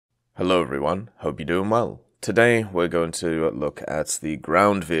Hello everyone, hope you're doing well. Today we're going to look at the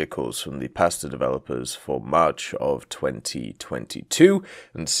ground vehicles from the pasta developers for March of 2022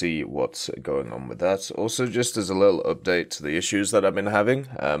 and see what's going on with that. Also, just as a little update to the issues that I've been having,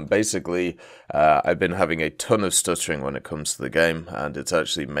 I've been having a ton of stuttering when it comes to the game, and it's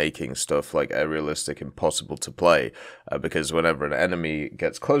actually making stuff like Aerialistic impossible to play because whenever an enemy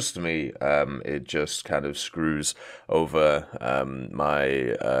gets close to me, it just kind of screws over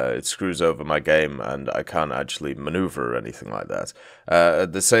my game, and I can't actually maneuver or anything like that.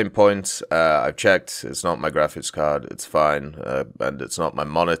 At the same point, I've checked, it's not my graphics card, it's fine, and it's not my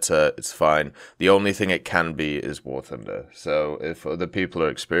monitor, it's fine. The only thing it can be is War Thunder. So if other people are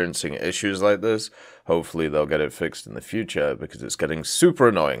experiencing issues like this, hopefully they'll get it fixed in the future because it's getting super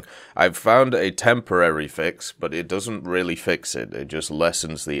annoying. I've found a temporary fix, but it doesn't really fix it, it just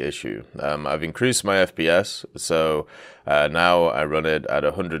lessens the issue. I've increased my FPS, so now I run it at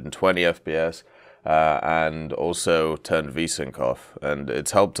 120 FPS. And also turned VSync off, and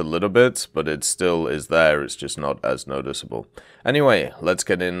it's helped a little bit, but it still is there, it's just not as noticeable. Anyway, let's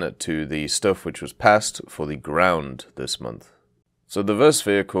get into the stuff which was passed for the ground this month. So the first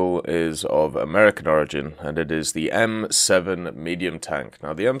vehicle is of American origin, and it is the M7 medium tank.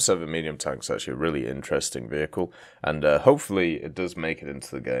 Now the M7 medium tank is actually a really interesting vehicle, and hopefully it does make it into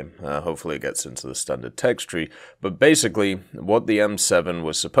the game. Hopefully it gets into the standard text tree, but basically what the M7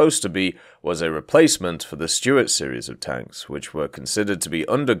 was supposed to be was a replacement for the Stuart series of tanks, which were considered to be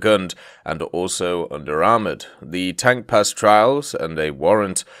undergunned and also underarmored. The tank passed trials, and a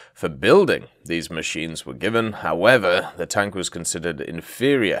warrant for building these machines were given. However, the tank was considered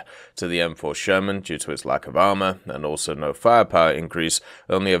inferior to the M4 Sherman due to its lack of armor and also no firepower increase,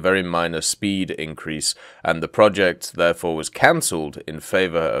 only a very minor speed increase, and the project therefore was cancelled in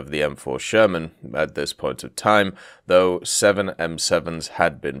favor of the M4 Sherman at this point of time, though 7 M7s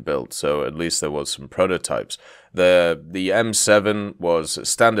had been built, so at least there was some prototypes. The M7 was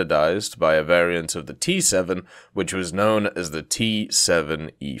standardized by a variant of the T7, which was known as the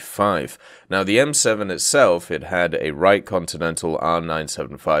T7E5. Now, the M7 itself, it had a Wright Continental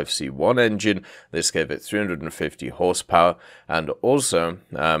R975C1 engine. This gave it 350 horsepower, and also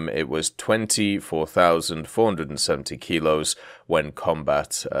it was 24,470 kilos when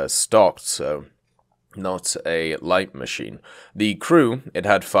combat stocked, so not a light machine. The crew, it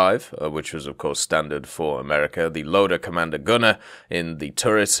had 5, which was of course standard for America. The loader, commander, gunner in the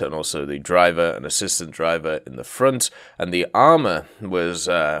turret, and also the driver and assistant driver in the front. And the armor was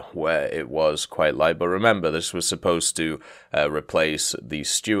where it was quite light, but remember, this was supposed to replace the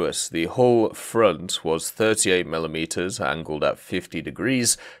Stuart. The whole front was 38mm, angled at 50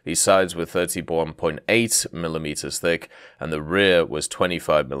 degrees. The sides were 31.8mm thick, and the rear was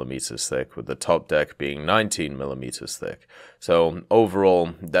 25mm thick, with the top deck being 19mm thick. So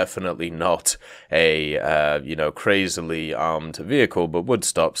overall, definitely not a crazily armed vehicle, but would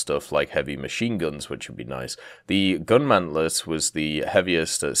stop stuff like heavy machine guns, which would be nice. The gun mantlet was the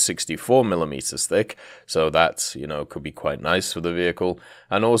heaviest at 64mm thick, so that could be quite nice for the vehicle.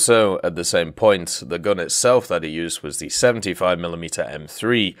 And also at the same point, the gun itself that it used was the 75mm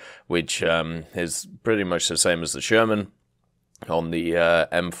M3, which is pretty much the same as the Sherman on the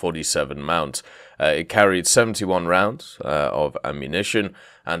M47 mount. It carried 71 rounds of ammunition,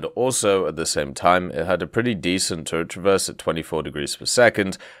 and also at the same time it had a pretty decent turret traverse at 24 degrees per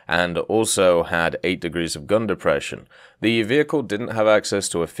second, and also had 8 degrees of gun depression. The vehicle didn't have access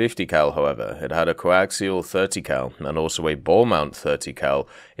to a 50 cal, however. It had a coaxial 30 cal and also a ball mount 30 cal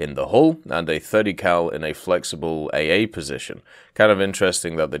in the hull, and a 30 cal in a flexible AA position. Kind of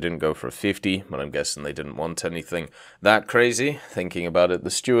interesting that they didn't go for a 50, but I'm guessing they didn't want anything that crazy. Thinking about it,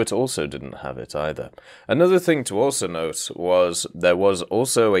 the Stuart also didn't have it either. Another thing to also note was there was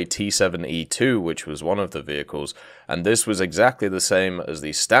also a T7E2, which was one of the vehicles, and this was exactly the same as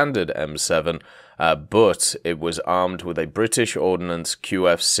the standard M7, but it was armed with a British Ordnance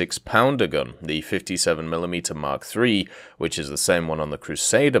QF6 pounder gun, the 57mm Mark III, which is the same one on the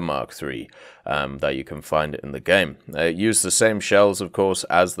Crusader Mark III that you can find in the game. It used the same shells, of course,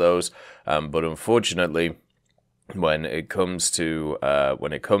 as those, but unfortunately, when it comes to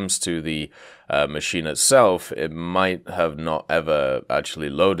the machine itself, it might have not ever actually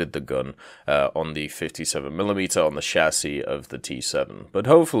loaded the gun on the 57mm on the chassis of the T7, but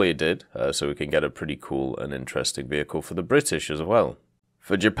hopefully it did, so we can get a pretty cool and interesting vehicle for the British as well.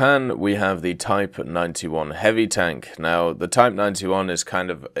 For Japan, we have the Type 91 heavy tank. Now, the Type 91 is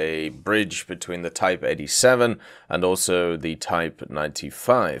kind of a bridge between the Type 87 and also the Type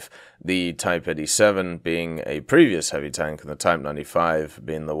 95. The Type 87 being a previous heavy tank, and the Type 95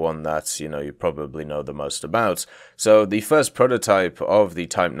 being the one that, you probably know the most about. So the first prototype of the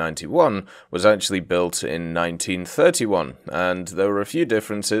Type 91 was actually built in 1931, and there were a few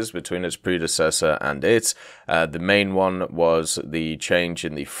differences between its predecessor and it. The main one was the change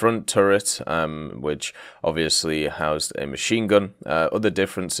in the front turret, which obviously housed a machine gun. Other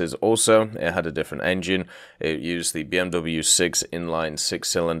differences also, it had a different engine. It used the BMW 6 inline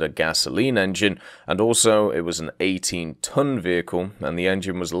 6-cylinder gasoline engine, and also it was an 18-ton vehicle, and the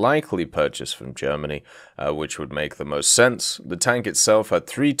engine was likely purchased from Germany, which would make the most sense. The tank itself had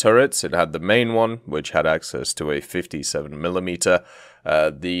 3 turrets. It had the main one, which had access to a 57mm.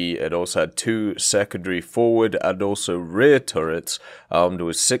 It also had 2 secondary forward and also rear turrets armed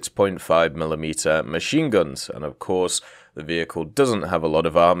with 6.5mm machine guns, and of course the vehicle doesn't have a lot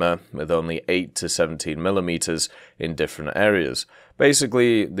of armor, with only 8 to 17mm in different areas.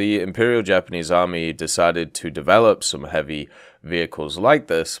 Basically, the Imperial Japanese Army decided to develop some heavy vehicles like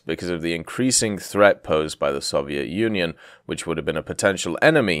this because of the increasing threat posed by the Soviet Union, which would have been a potential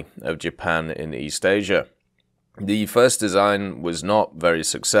enemy of Japan in East Asia. The first design was not very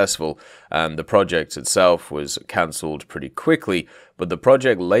successful, and the project itself was cancelled pretty quickly, but the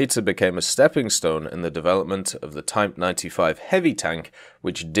project later became a stepping stone in the development of the Type 95 heavy tank,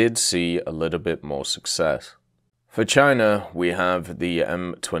 which did see a little bit more success. For China, we have the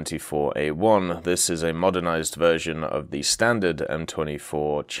M24A1. This is a modernized version of the standard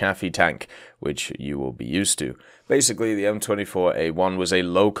M24 Chaffee tank, which you will be used to. Basically, the M24A1 was a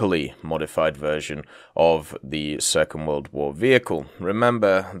locally modified version of the Second World War vehicle.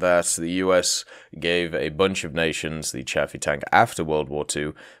 Remember that the US gave a bunch of nations the Chaffee tank after World War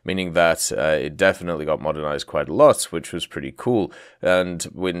II, meaning that it definitely got modernized quite a lot, which was pretty cool. And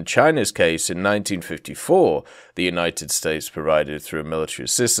in China's case, in 1954, the United States provided, through a military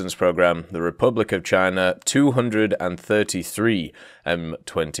assistance program, the Republic of China 233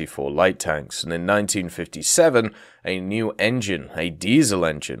 M24 light tanks. And in 1957, a new engine, a diesel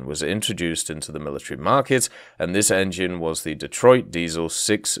engine, was introduced into the military market, and this engine was the Detroit Diesel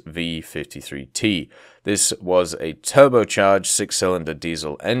 6V53T. This was a turbocharged 6-cylinder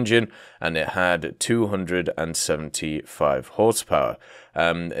diesel engine, and it had 275 horsepower.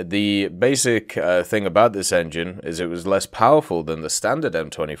 The basic thing about this engine is it was less powerful than the standard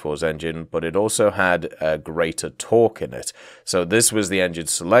M24's engine, but it also had greater torque in it. So this was the engine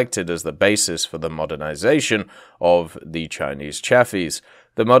selected as the basis for the modernization of the Chinese Chafees.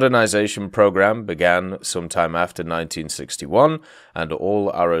 The modernization program began sometime after 1961, and all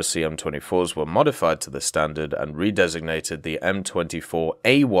ROC M24s were modified to the standard and redesignated the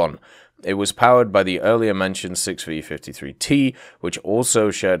M24A1. It was powered by the earlier mentioned 6V53T, which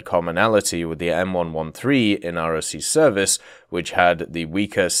also shared commonality with the M113 in ROC service, which had the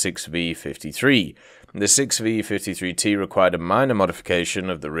weaker 6V53. The 6V53T required a minor modification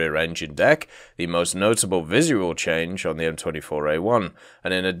of the rear engine deck, the most notable visual change on the M24A1,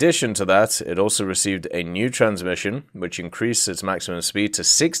 and in addition to that, it also received a new transmission, which increased its maximum speed to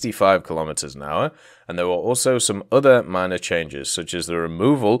 65 km an hour, and there were also some other minor changes, such as the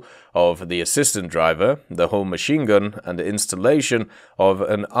removal of the assistant driver, the whole machine gun, and installation of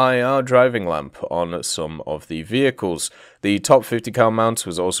an IR driving lamp on some of the vehicles. The top 50 cal mount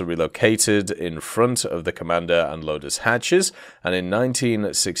was also relocated in front of the commander and loader's hatches, and in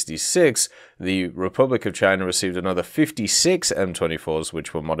 1966, the Republic of China received another 56 M24s,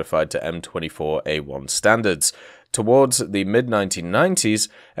 which were modified to M24A1 standards. Towards the mid-1990s,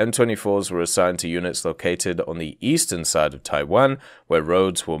 M24s were assigned to units located on the eastern side of Taiwan, where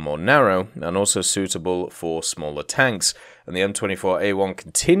roads were more narrow and also suitable for smaller tanks. And the M24A1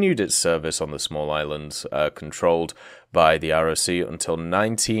 continued its service on the small islands controlled by the ROC until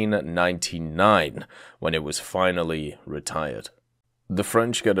 1999, when it was finally retired. The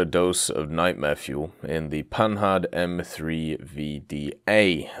French got a dose of nightmare fuel in the Panhard M3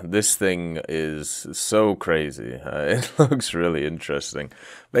 VDA. This thing is so crazy. It looks really interesting.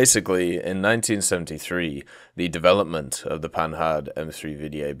 Basically, in 1973, the development of the Panhard M3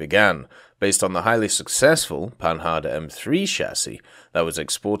 VDA began, based on the highly successful Panhard M3 chassis that was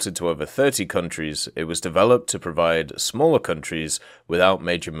exported to over 30 countries. It was developed to provide smaller countries without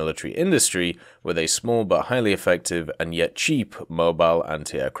major military industry with a small but highly effective and yet cheap mobile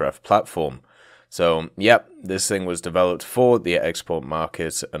anti-aircraft platform. So, yep, this thing was developed for the export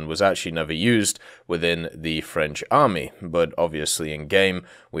market and was actually never used within the French army. But obviously in game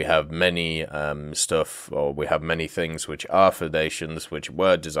we have many we have many things which are foundations which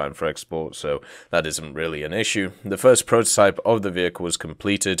were designed for export, so that isn't really an issue. The first prototype of the vehicle was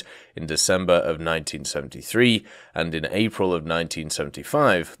completed in December of 1973, and in April of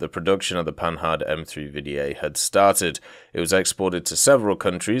 1975 the production of the Panhard M3 VDA had started. It was exported to several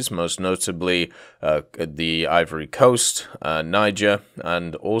countries, most notably the Ivory Coast, Niger,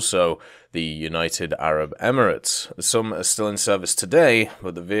 and also the United Arab Emirates. Some are still in service today,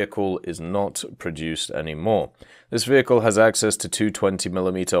 but the vehicle is not produced anymore. This vehicle has access to two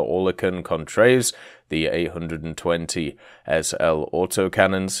 20mm Oerlikon contraves, the 820 SL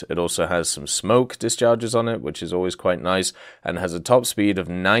autocannons. It also has some smoke discharges on it, which is always quite nice, and has a top speed of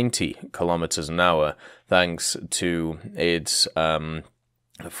 90 kilometers an hour, thanks to its 4HD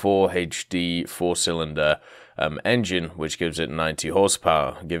 4-cylinder engine, which gives it 90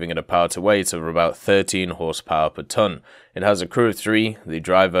 horsepower, giving it a power to weight of about 13 horsepower per ton. It has a crew of 3, the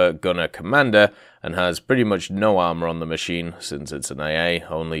driver, gunner, commander, and has pretty much no armor on the machine since it's an AA,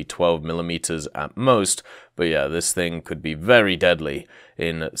 only 12mm at most, but yeah, this thing could be very deadly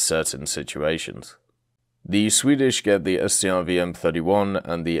in certain situations. The Swedish get the Strv M31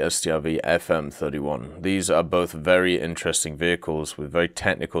 and the Strv FM31. These are both very interesting vehicles with very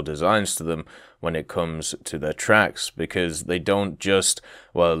technical designs to them when it comes to their tracks, because they don't just,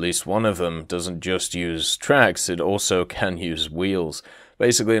 well, at least one of them doesn't just use tracks, it also can use wheels.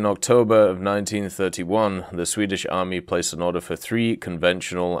 Basically, in October of 1931, the Swedish army placed an order for 3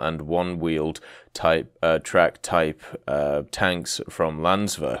 conventional and 1-wheeled track type tanks from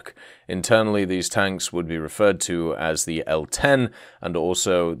Landsverk. Internally, these tanks would be referred to as the L10 and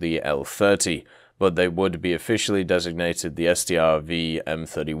also the L30, but they would be officially designated the Strv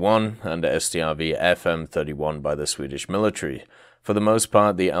M31 and Strv FM31 by the Swedish military. For the most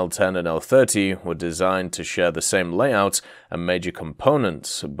part, the L10 and L30 were designed to share the same layout and major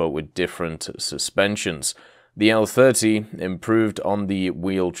components, but with different suspensions. The L30 improved on the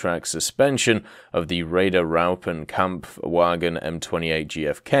wheel track suspension of the Raider Raupen Kampfwagen M28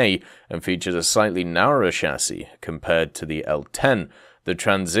 GFK and featured a slightly narrower chassis compared to the L10. The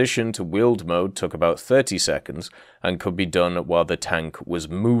transition to wheeled mode took about 30 seconds and could be done while the tank was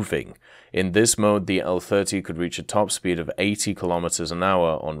moving. In this mode, the L30 could reach a top speed of 80 kilometers an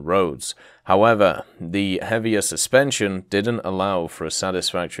hour on roads. However, the heavier suspension didn't allow for a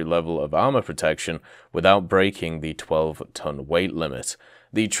satisfactory level of armor protection without breaking the 12-ton weight limit.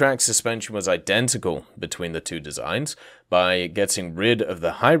 The track suspension was identical between the two designs. By getting rid of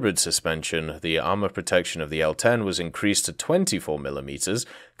the hybrid suspension, the armor protection of the L10 was increased to 24mm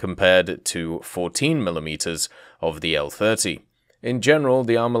compared to 14mm of the L30. In general,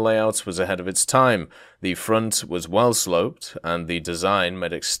 the armor layout was ahead of its time. The front was well sloped, and the design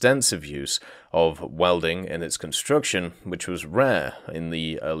made extensive use of welding in its construction, which was rare in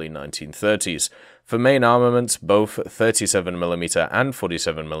the early 1930s. For main armaments, both 37mm and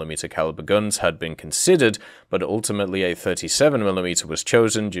 47mm caliber guns had been considered, but ultimately a 37mm was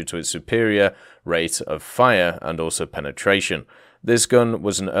chosen due to its superior rate of fire and also penetration. This gun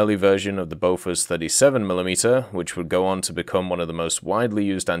was an early version of the Bofors 37mm, which would go on to become one of the most widely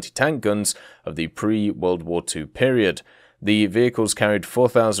used anti-tank guns of the pre-World War II period. The vehicles carried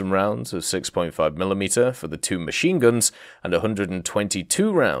 4,000 rounds of 6.5mm for the 2 machine guns and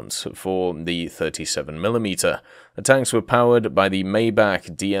 122 rounds for the 37mm. The tanks were powered by the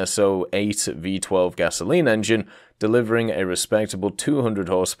Maybach DSO 8 V12 gasoline engine, delivering a respectable 200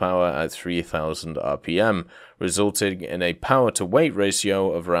 horsepower at 3,000 RPM, resulting in a power-to-weight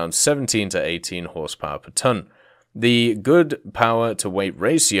ratio of around 17 to 18 horsepower per ton. The good power-to-weight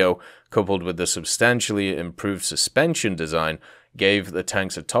ratio, coupled with the substantially improved suspension design, gave the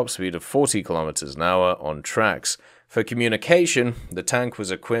tanks a top speed of 40 km an hour on tracks. For communication, the tank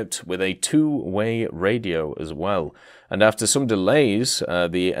was equipped with a 2-way radio as well, and after some delays,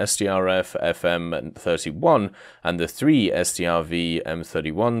 the STRF FM31 and the 3 STRV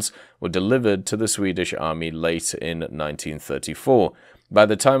M31s were delivered to the Swedish Army late in 1934. By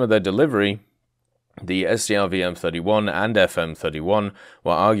the time of their delivery, the Strv M31 and FM31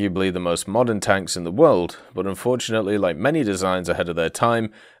 were arguably the most modern tanks in the world, but unfortunately, like many designs ahead of their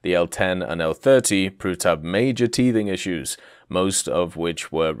time, the L10 and L30 proved to have major teething issues, most of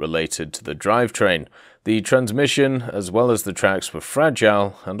which were related to the drivetrain. The transmission, as well as the tracks, were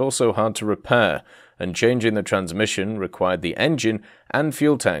fragile and also hard to repair, and changing the transmission required the engine and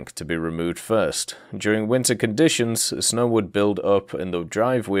fuel tank to be removed first. During winter conditions, snow would build up in the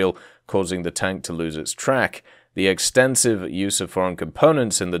drive wheel, causing the tank to lose its track. The extensive use of foreign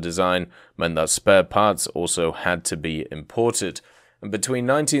components in the design meant that spare parts also had to be imported. And between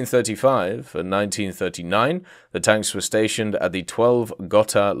 1935 and 1939, the tanks were stationed at the 12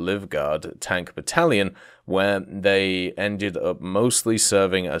 Gotha Livgard Tank Battalion, where they ended up mostly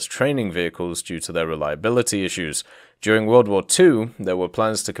serving as training vehicles due to their reliability issues. During World War II, there were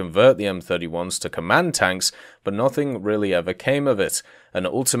plans to convert the M31s to command tanks, but nothing really ever came of it, and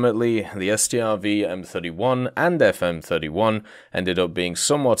ultimately the Strv M31 and FM31 ended up being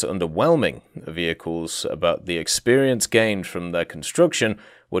somewhat underwhelming vehicles, but the experience gained from their construction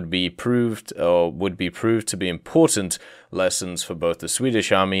would be proved to be important lessons for both the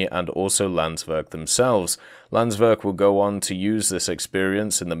Swedish army and also Landsverk themselves. Landsverk will go on to use this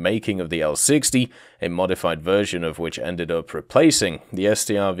experience in the making of the L60, a modified version of which ended up replacing the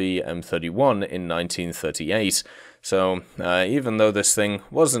Strv M31 in 1938. So even though this thing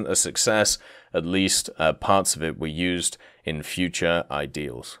wasn't a success, at least parts of it were used in future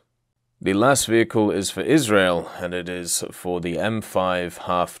ideals. The last vehicle is for Israel, and it is for the M5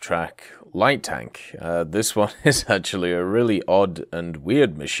 half-track light tank. This one is actually a really odd and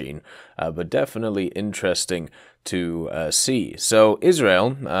weird machine, but definitely interesting to see. So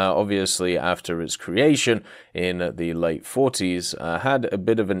Israel, obviously after its creation in the late 40s, had a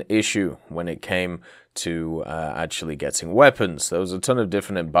bit of an issue when it came to actually getting weapons. There was a ton of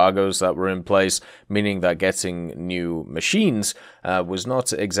different embargoes that were in place, meaning that getting new machines was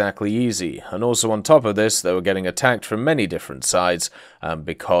not exactly easy. And also on top of this, they were getting attacked from many different sides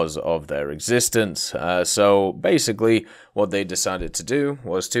because of their existence. So basically, what they decided to do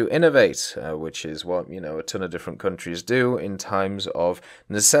was to innovate, which is what, a ton of different countries do in times of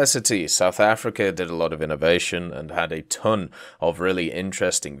necessity. South Africa did a lot of innovation and had a ton of really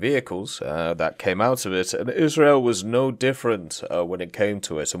interesting vehicles that came out of it, and Israel was no different when it came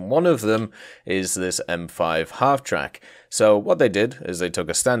to it. And one of them is this M5 half-track. So what they did is they took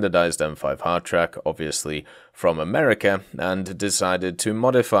a standardized M5 half-track, obviously from America, and decided to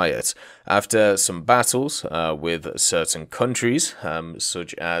modify it. After some battles with certain countries,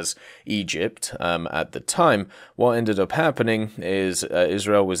 such as Egypt at the time, what ended up happening is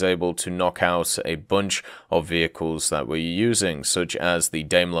Israel was able to knock out a bunch of vehicles that we're using, such as the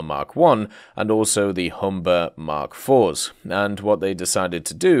Daimler Mark I and also the Humber Mark IVs. And what they decided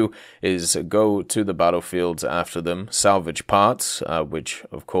to do is go to the battlefields after them, salvage parts, which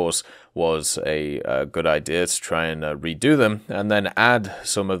of course was a good idea to try and redo them, and then add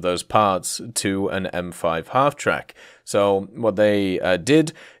some of those parts to an M5 half-track. So what they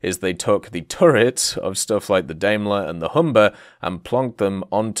did is they took the turret of stuff like the Daimler and the Humber and plonked them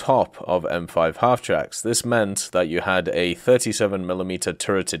on top of M5 half-tracks. This meant that you had a 37mm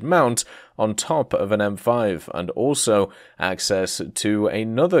turreted mount on top of an M5 and also access to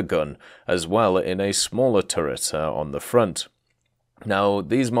another gun as well in a smaller turret on the front. Now,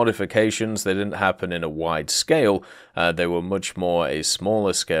 these modifications, they didn't happen in a wide scale, they were much more a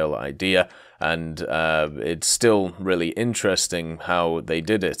smaller scale idea, and it's still really interesting how they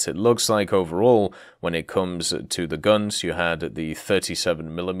did it. It looks like overall, when it comes to the guns, you had the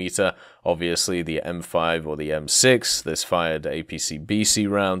 37mm, obviously the M5 or the M6. This fired APC-BC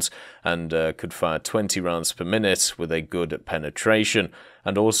rounds and could fire 20 rounds per minute with a good penetration.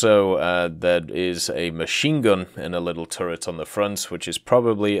 And also there is a machine gun in a little turret on the front, which is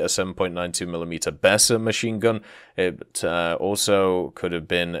probably a 7.92mm Besser machine gun. It also could have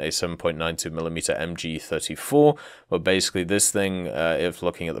been a 7.92mm MG34, but basically this thing, if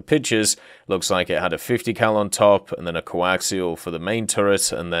looking at the pictures, looks like it had a 50 cal on top and then a coaxial for the main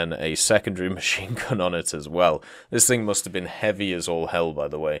turret and then a secondary machine gun on it as well. This thing must have been heavy as all hell, by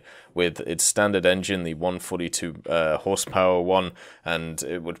the way, with its standard engine, the 142 horsepower one, and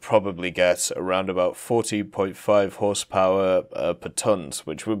it would probably get around about 40.5 horsepower per tons,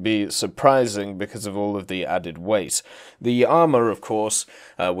 which would be surprising because of all of the added weight. The armor, of course,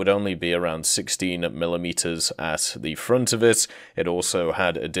 would only be around 16mm at the front of it. It also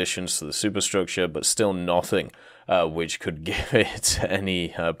had additions to the superstructure, but still nothing which could give it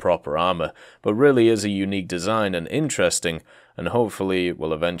any proper armor, but really is a unique design and interesting, and hopefully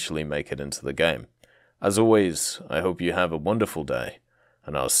will eventually make it into the game. As always, I hope you have a wonderful day,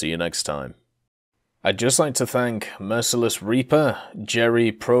 and I'll see you next time. I'd just like to thank Merciless Reaper,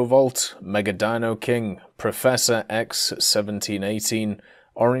 Jerry Provolt, Mega Dino King, Professor X1718,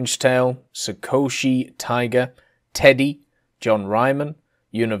 Orange Tail, Sakoshi Tiger, Teddy, John Ryman,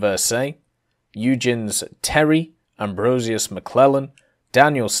 Universe, Eugens Terry, Ambrosius McClellan,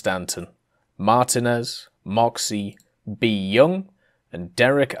 Daniel Stanton, Martinez, Moxie, B. Young, and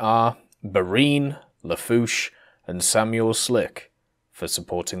Derek R., Bareen, Lafouche, and Samuel Slick for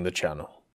supporting the channel.